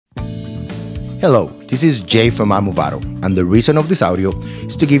Hello, this is Jay from Amovado, and the reason of this audio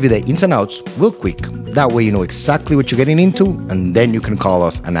is to give you the ins and outs real quick. That way you know exactly what you're getting into, and then you can call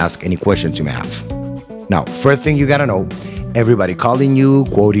us and ask any questions you may have. Now, first thing you gotta know, everybody calling you,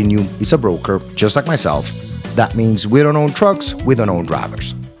 quoting you is a broker, just like myself. That means we don't own trucks, we don't own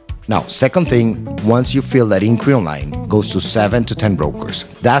drivers. Now, second thing, once you fill that inquiry online, goes to 7 to 10 brokers.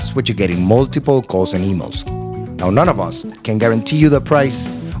 That's what you're getting multiple calls and emails. Now, none of us can guarantee you the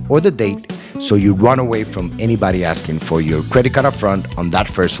price or the date, so you run away from anybody asking for your credit card upfront on that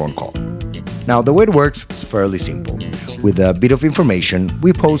first phone call. Now, the way it works is fairly simple. With a bit of information,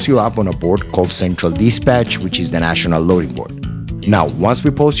 we post you up on a board called Central Dispatch, which is the national loading board. Now, once we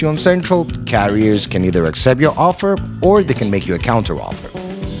post you on Central, carriers can either accept your offer or they can make you a counter offer.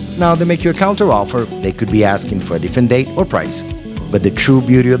 Now, they make you a counter offer, they could be asking for a different date or price, but the true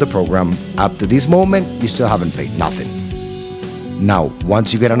beauty of the program, up to this moment, you still haven't paid nothing. Now,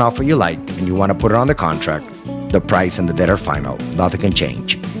 once you get an offer you like and you want to put it on the contract, the price and the date are final, nothing can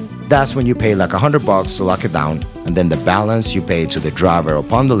change. That's when you pay like $100 to lock it down, and then the balance you pay to the driver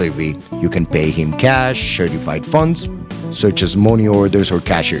upon delivery, you can pay him cash, certified funds, such as money orders or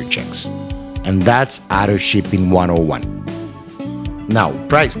cashier checks. And that's Auto Shipping 101. Now,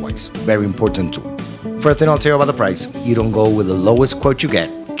 price-wise, very important too. First thing I'll tell you about the price, you don't go with the lowest quote you get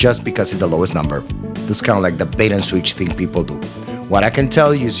just because it's the lowest number. This is kind of like the bait and switch thing people do. What I can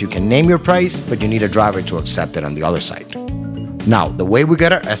tell you is you can name your price, but you need a driver to accept it on the other side. Now, the way we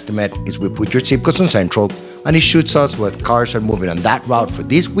get our estimate is we put your zip codes on Central, and it shoots us what cars are moving on that route for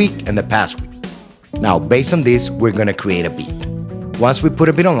this week and the past week. Now, based on this, we're going to create a bid. Once we put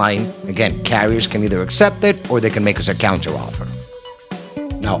a bid online, again, carriers can either accept it or they can make us a counter offer.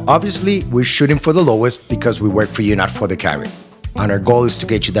 Now, obviously, we're shooting for the lowest because we work for you, not for the carrier. And our goal is to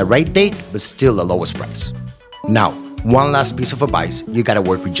get you the right date, but still the lowest price. Now, one last piece of advice, you gotta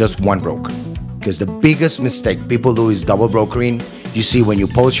work with just one broker. Because the biggest mistake people do is double brokering. You see, when you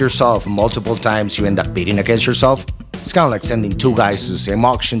post yourself multiple times, you end up bidding against yourself. It's kind of like sending two guys to the same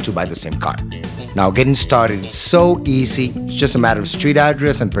auction to buy the same car. Now, getting started is so easy. It's just a matter of street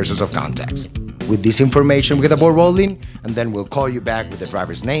address and persons of contacts. With this information, we get the ball rolling, and then we'll call you back with the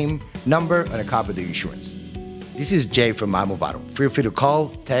driver's name, number, and a copy of the insurance. This is Jay from Amovado. Feel free to call,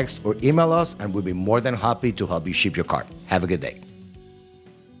 text, or email us, and we'll be more than happy to help you ship your car. Have a good day.